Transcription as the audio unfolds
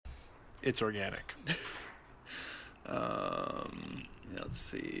It's organic. Let's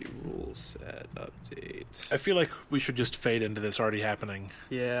see. Rule set update. I feel like we should just fade into this already happening.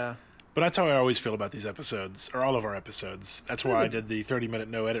 Yeah. But that's how I always feel about these episodes, or all of our episodes. That's why I did the 30-minute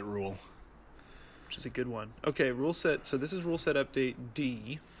no-edit rule. Which is a good one. Okay, rule set. So this is rule set update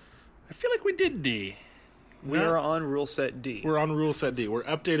D. I feel like we did D. We are on rule set D. We're on rule set D. We're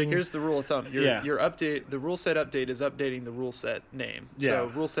updating... Here's the rule of thumb. The rule set update is updating the rule set name. Yeah. So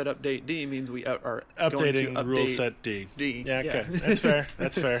rule set update D means we are updating going to update rule set D. D. Yeah, okay. That's fair.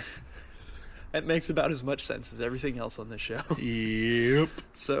 That's fair. That makes about as much sense as everything else on this show. Yep.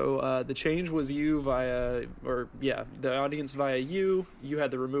 So the change was the audience via you. You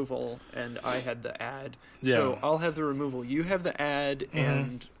had the removal, and I had the add. Yeah. So I'll have the removal. You have the add,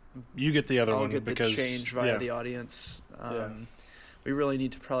 and you get the other I'll one get because the change via the audience. We really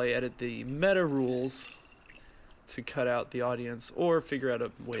need to probably edit the meta rules to cut out the audience, or figure out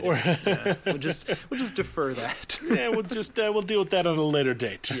a way to. We'll just defer that. Yeah, we'll deal with that on a later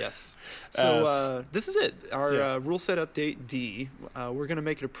date. Yes. So this is it. Our rule set update D. We're going to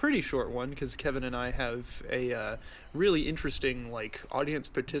make it a pretty short one because Kevin and I have a really interesting audience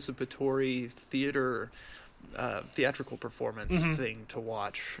participatory theatrical performance thing to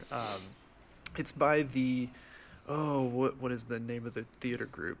watch. It's by the what is the name of the theater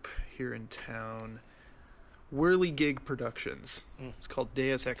group here in town? Whirligig Productions. It's called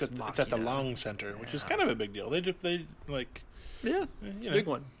Deus Ex Machina. It's at the Long Center, which is kind of a big deal. It's a big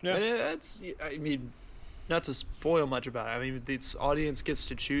one. Yeah. And not to spoil much about it. I mean, its audience gets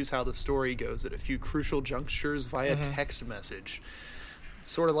to choose how the story goes at a few crucial junctures via text message.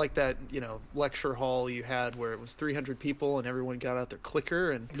 Sort of like that, lecture hall you had where it was 300 people and everyone got out their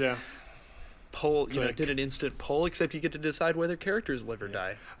clicker and did an instant poll, except you get to decide whether characters live or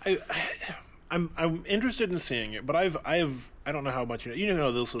die. I'm interested in seeing it, but I don't know how much you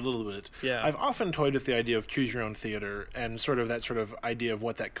know this a little bit. Yeah. I've often toyed with the idea of choose your own theater and sort of that sort of idea of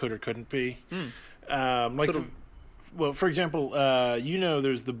what that could or couldn't be. For example,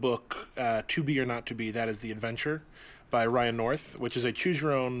 there's the book To Be or Not to Be, That is the Adventure by Ryan North, which is a choose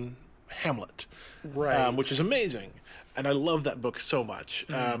your own Hamlet, right? Which is amazing. And I love that book so much,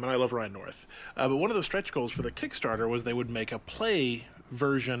 and I love Ryan North. But one of the stretch goals for the Kickstarter was they would make a play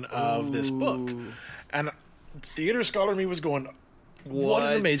version of this book. And Theater Scholar me was going, what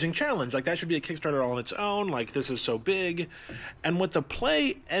an amazing challenge. That should be a Kickstarter all on its own. This is so big. And what the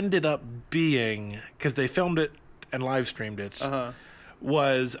play ended up being, because they filmed it and live streamed it,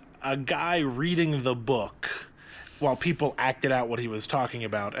 was a guy reading the book while people acted out what he was talking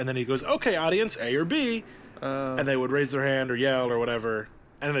about. And then he goes, okay, audience, A or B. And they would raise their hand or yell or whatever,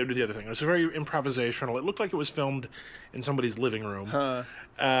 and then they would do the other thing. It was very improvisational. It looked like it was filmed in somebody's living room.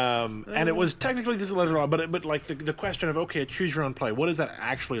 And it was technically just a letter law, but the question of, okay, choose your own play, what does that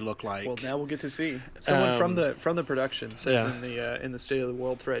actually look like? Well, now we'll get to see. Someone from the production says in the State of the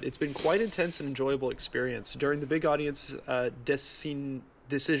World thread, it's been quite intense and enjoyable experience. During the big audience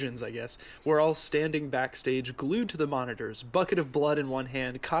decisions, I guess, we're all standing backstage, glued to the monitors, bucket of blood in one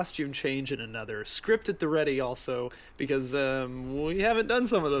hand, costume change in another, script at the ready also, because we haven't done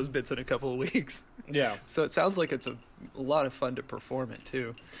some of those bits in a couple of weeks. Yeah. So it sounds like it's a lot of fun to perform it,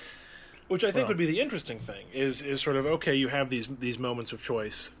 too. Which I think would be the interesting thing, is sort of, okay, you have these moments of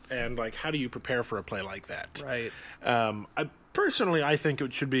choice, and, how do you prepare for a play like that? Right. I think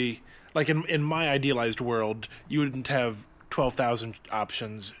it should be, in my idealized world, you wouldn't have 12,000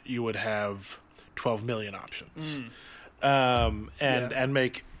 options, you would have 12 million options, and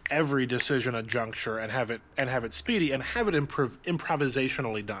make every decision a juncture and have it speedy and have it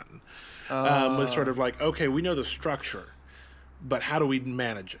improvisationally done, with sort of okay, we know the structure, but how do we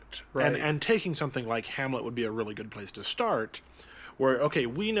manage it? Right. And taking something like Hamlet would be a really good place to start, where okay,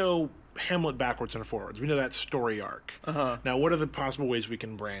 we know Hamlet backwards and forwards. We know that story arc. Now, what are the possible ways we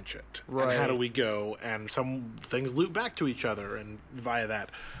can branch it? Right. And how do we go? And some things loop back to each other, and via that,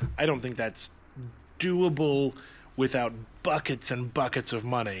 I don't think that's doable without buckets and buckets of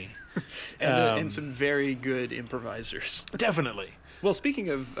money. and some very good improvisers. Definitely. Well, speaking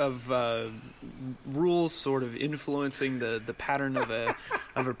of rules sort of influencing the pattern of a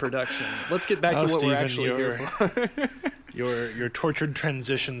production, let's get back to what we're actually here for. Your tortured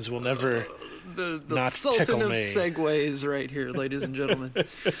transitions will never the not Sultan tickle of me. Segways right here, ladies and gentlemen.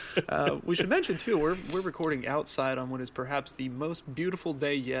 We should mention, too, we're recording outside on what is perhaps the most beautiful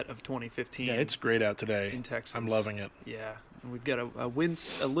day yet of 2015. Yeah, it's great out today. In Texas. I'm loving it. Yeah. We've got a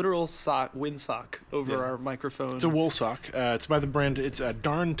literal windsock over our microphone. It's a wool sock. It's by the brand, it's a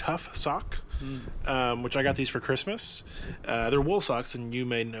Darn Tough sock. which I got these for Christmas. They're wool socks, and you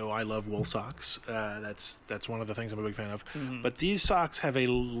may know I love wool socks. That's one of the things I'm a big fan of. But these socks have a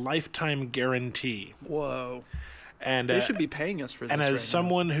lifetime guarantee. Whoa. And They should be paying us for this. and as right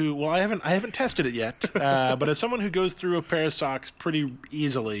someone who, well, I haven't tested it yet, but as someone who goes through a pair of socks pretty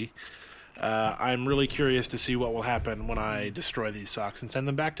easily, I'm really curious to see what will happen when I destroy these socks and send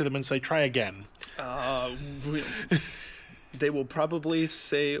them back to them and say, try again. They will probably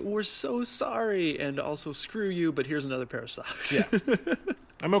say, "We're so sorry," and also "Screw you," but here's another pair of socks. Yeah,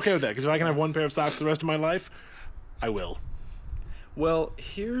 I'm okay with that, because if I can have one pair of socks the rest of my life, I will. Well,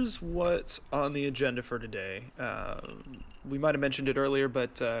 here's what's on the agenda for today. We might have mentioned it earlier,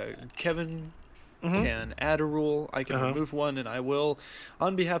 but Kevin can add a rule. I can remove one, and I will,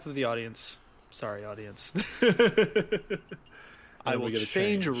 on behalf of the audience. Sorry, audience. I will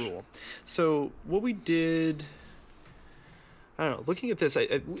change a rule. So what we did, I don't know. Looking at this,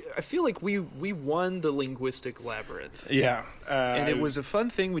 I feel like we won the linguistic labyrinth. Yeah, and it was a fun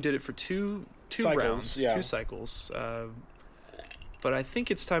thing. We did it for two cycles, rounds, yeah. 2 cycles. But I think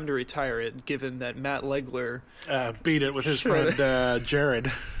it's time to retire it, given that Matt Legler beat it with his friend Jerry.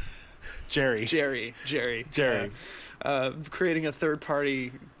 Creating a third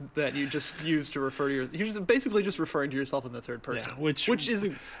party that you just use to refer to you're just basically just referring to yourself in the third person, Yeah, which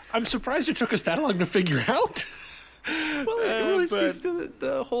isn't. I'm surprised it took us that long to figure out. Well, it really speaks to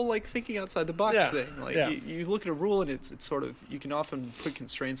the whole like thinking outside the box thing. Like you look at a rule and it's sort of, you can often put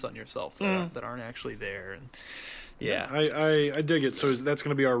constraints on yourself that aren't actually there. And I dig it. So that's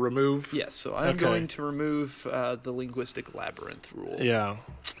going to be our remove. Yes, so I'm going to remove the linguistic labyrinth rule. Yeah,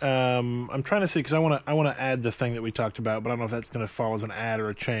 I'm trying to see, because I want to add the thing that we talked about, but I don't know if that's going to fall as an add or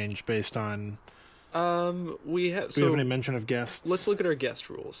a change based on. We have. Do we have any mention of guests? Let's look at our guest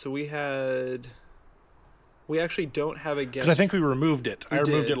rules. So we actually don't have a guest. Because I think we removed it. I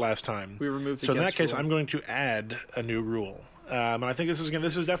removed it last time. We removed the So in guest that case, rule. I'm going to add a new rule. And I think this is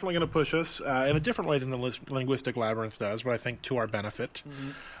definitely going to push us in a different way than the linguistic labyrinth does, but I think to our benefit.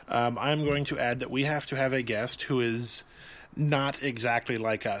 I'm going to add that we have to have a guest who is not exactly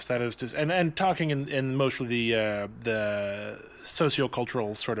like us. That is just, and talking in mostly the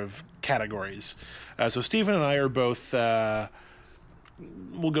sociocultural sort of categories. So Stephen and I are both, we'll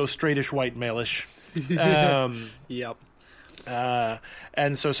go straightish, white, male-ish. Yep.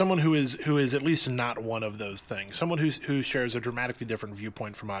 And so someone who is at least not one of those things, someone who shares a dramatically different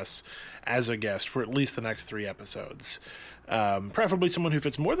viewpoint from us as a guest for at least the next 3 episodes. Preferably someone who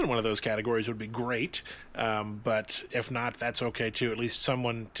fits more than one of those categories would be great, but if not, that's okay too. At least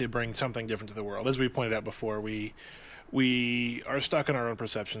someone to bring something different to the world. As we pointed out before, we are stuck in our own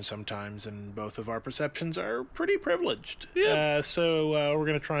perceptions sometimes, and both of our perceptions are pretty privileged. Yeah. So we're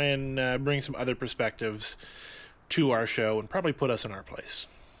going to try and bring some other perspectives to our show and probably put us in our place.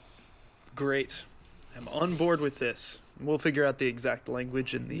 Great. I'm on board with this. We'll figure out the exact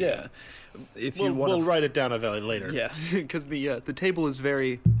language in the. If you want, we'll write it down later. Yeah, because the table is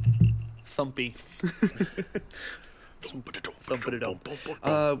very thumpy.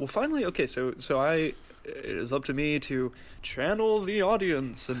 Well, finally, okay. So it is up to me to channel the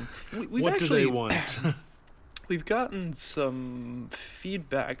audience, and we've what actually, do they want? We've gotten some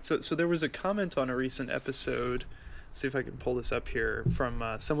feedback. So there was a comment on a recent episode. See if I can pull this up here from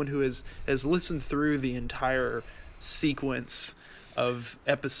someone who has listened through the entire sequence of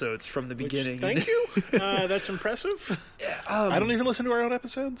episodes from the beginning. Thank you. That's impressive. Yeah, I don't even listen to our own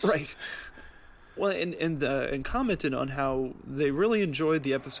episodes. Right. Well, and commented on how they really enjoyed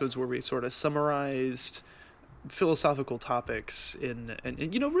the episodes where we sort of summarized philosophical topics and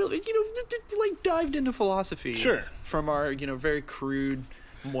really like dived into philosophy. Sure. From our very crude,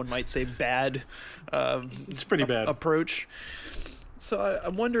 one might say bad. It's pretty bad approach. So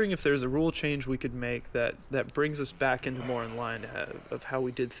I'm wondering if there's a rule change we could make that brings us back into more in line of how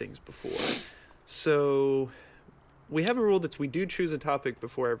we did things before. So we have a rule that we do choose a topic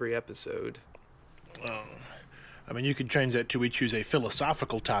before every episode. I mean, you could change that to we choose a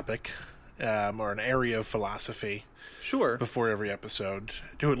philosophical topic or an area of philosophy. Sure. Before every episode,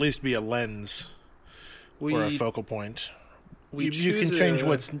 to at least be a lens or a focal point. You can change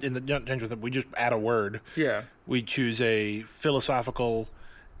what's in the change with it. We just add a word. Yeah. We choose a philosophical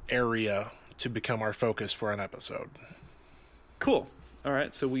area to become our focus for an episode. Cool. All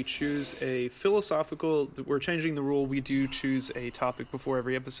right. So we choose a philosophical. We're changing the rule. We do choose a topic before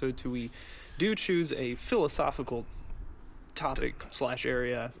every episode to we do choose a philosophical topic /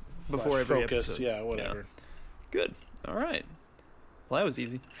 area before every focus, episode. Yeah, whatever. Yeah. Good. All right. Well, that was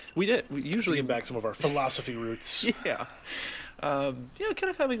easy. We usually get back some of our philosophy roots. Yeah. Kind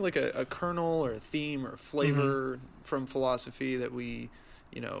of having like a kernel or a theme or flavor from philosophy that we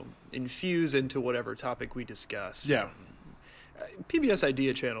infuse into whatever topic we discuss. Yeah. PBS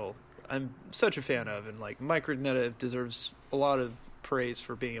Idea Channel, I'm such a fan of, and Mike Rugnetta deserves a lot of praise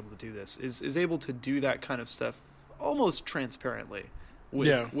for being able to do this. Is able to do that kind of stuff almost transparently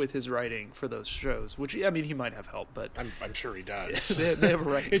with his writing for those shows. Which he might have help, but I'm sure he does. they have a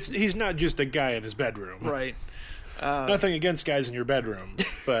writing. He's not just a guy in his bedroom, right? Nothing against guys in your bedroom,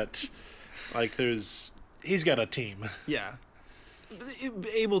 but he's got a team. Yeah.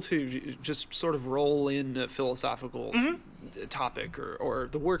 Able to just sort of roll in a philosophical topic or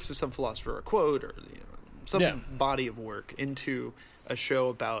the works of some philosopher, or a quote, or some body of work into a show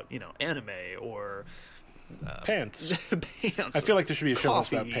about anime or pants. Pants. I feel like there should be a show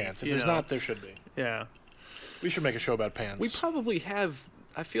coffee, about pants. If there's not, there should be. Yeah, we should make a show about pants. we probably have.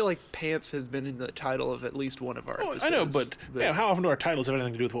 I feel like pants has been in the title of at least one of our episodes. I know, but how often do our titles have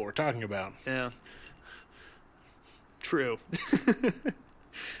anything to do with what we're talking about? Yeah. True.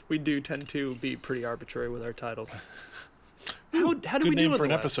 We do tend to be pretty arbitrary with our titles. How do Good we do name with for an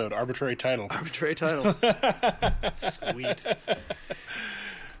the episode, arbitrary title. Arbitrary title. Sweet.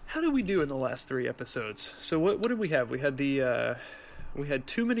 How did we do in the last 3 episodes? So what did we have? We had we had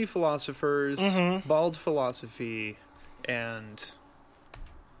Too Many Philosophers, Bald Philosophy, and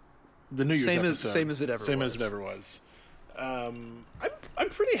the New Year's episode. Same as it ever was. Same as it ever was. I'm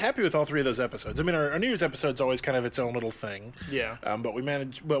pretty happy with all 3 of those episodes. I mean, our New Year's episode's always kind of its own little thing. Yeah.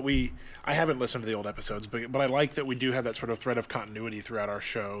 I haven't listened to the old episodes, but I like that we do have that sort of thread of continuity throughout our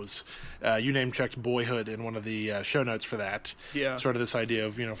shows. You name-checked Boyhood in one of the show notes for that. Yeah. Sort of this idea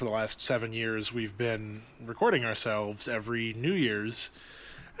of, for the last 7 years, we've been recording ourselves every New Year's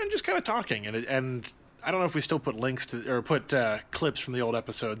and just kind of talking. And I don't know if we still put links to, or put clips from the old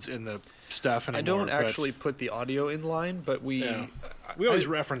episodes in the stuff anymore. I don't actually put the audio in line, but we always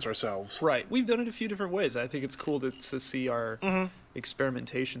reference ourselves. Right. We've done it a few different ways. I think it's cool to see our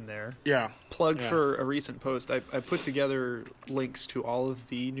experimentation there. Yeah. Plug for a recent post. I put together links to all of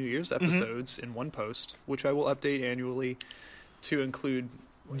the New Year's episodes in one post, which I will update annually to include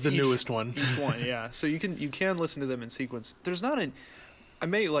the newest one. Each one, yeah. So you can listen to them in sequence. There's not I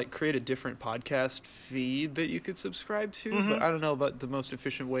may create a different podcast feed that you could subscribe to, but I don't know about the most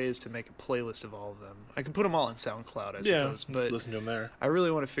efficient way is to make a playlist of all of them. I can put them all on SoundCloud, I suppose, but listen to them there. I really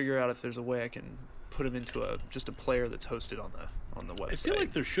want to figure out if there's a way I can put them into just a player that's hosted on the website. I feel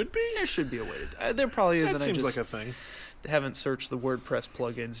like there should be. There should be a way to. There probably is, That and seems I just like a thing. haven't searched the WordPress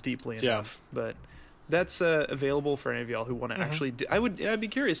plugins deeply enough, but. That's available for any of y'all who want to actually. I'd be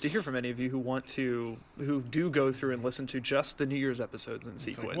curious to hear from any of you who do go through and listen to just the New Year's episodes in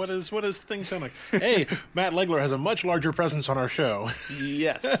sequence. What does things sound like? Hey, Matt Legler has a much larger presence on our show.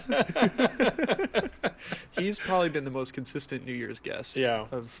 Yes, he's probably been the most consistent New Year's guest.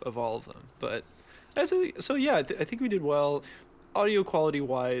 Of all of them. But I think we did well. Audio quality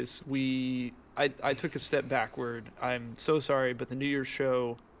wise, I took a step backward. I'm so sorry, but the New Year's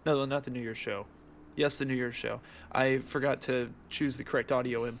show. No, not the New Year's show. Yes, the New Year's show. I forgot to choose the correct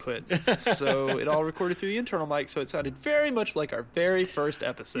audio input, so it all recorded through the internal mic, so it sounded very much like our very first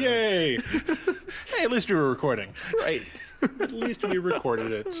episode. Yay! Hey, at least we were recording. Right. At least we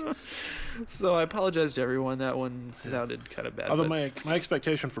recorded it. So I apologize to everyone. That one sounded kind of bad. Although my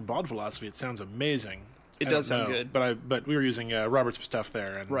expectation for Bald Philosophy, it sounds amazing. It does sound good. But we were using Robert's stuff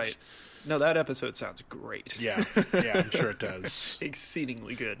there. And right. No, that episode sounds great. Yeah, I'm sure it does.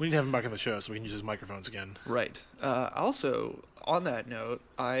 Exceedingly good. We need to have him back on the show so we can use his microphones again. Right. Also, on that note,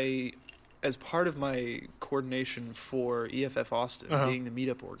 as part of my coordination for EFF Austin, being the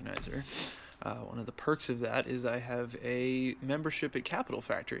meetup organizer, one of the perks of that is I have a membership at Capital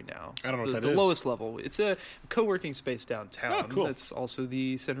Factory now. I don't know what that is. The lowest level. It's a co-working space downtown. Oh, cool. That's also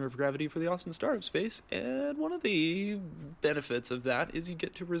the center of gravity for the Austin Startup Space. And one of the benefits of that is you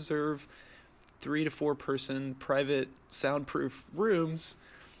get to reserve 3 to 4 person private soundproof rooms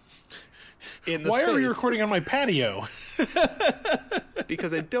in the Why space. are we recording on my patio?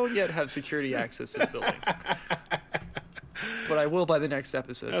 Because I don't yet have security access to the building. But I will by the next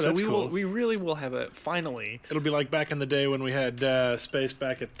episode. Oh, so cool. we really will have a finally. It'll be like back in the day when we had space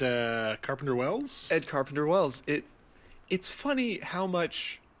back at Carpenter Wells. At Carpenter Wells, it's funny how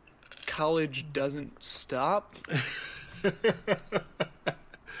much college doesn't stop.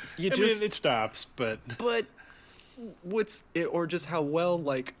 It stops, but or just how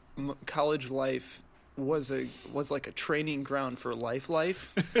well college life was like a training ground for life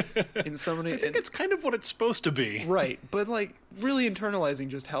in so many. I think it's kind of what it's supposed to be, right? But really internalizing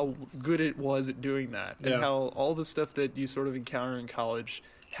just how good it was at doing that, and how all the stuff that you sort of encounter in college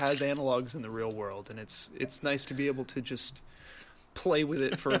has analogs in the real world, and it's nice to be able to just play with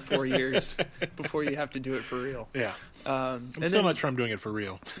it for 4 years before you have to do it for real. Yeah. I'm Still not sure I'm doing it for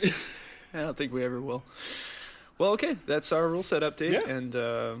real. I don't think we ever will. Well, okay, that's our rule set update. Yeah.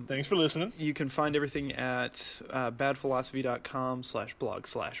 And Thanks for listening. you can find everything at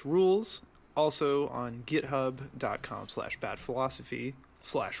badphilosophy.com/blog/rules. Also on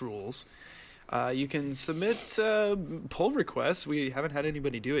github.com/badphilosophy/rules. You can submit pull requests. We haven't had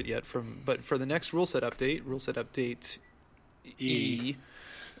anybody do it yet, but for the next rule set update E,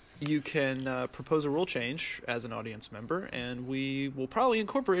 you can propose a rule change as an audience member, and we will probably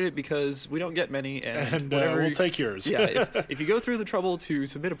incorporate it because we don't get many. And we'll take yours. Yeah, if you go through the trouble to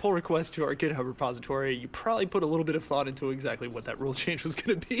submit a pull request to our GitHub repository, you probably put a little bit of thought into exactly what that rule change was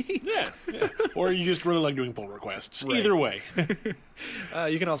going to be. Yeah. Or you just really like doing pull requests. Right. Either way.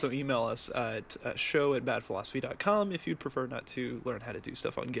 You can also email us at show@badphilosophy.com if you'd prefer not to learn how to do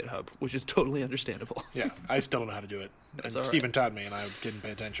stuff on GitHub, which is totally understandable. Yeah, I still don't know how to do it. That's And all Stephen taught me, and I didn't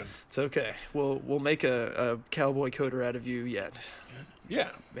pay attention. It's okay. We'll make a cowboy coder out of you yet.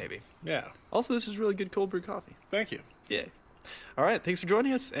 Yeah. Maybe. Yeah. Also, this is really good cold brew coffee. Thank you. Yeah. All right. Thanks for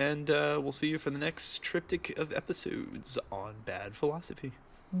joining us, and we'll see you for the next triptych of episodes on Bad Philosophy.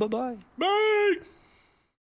 Bye-bye. Bye!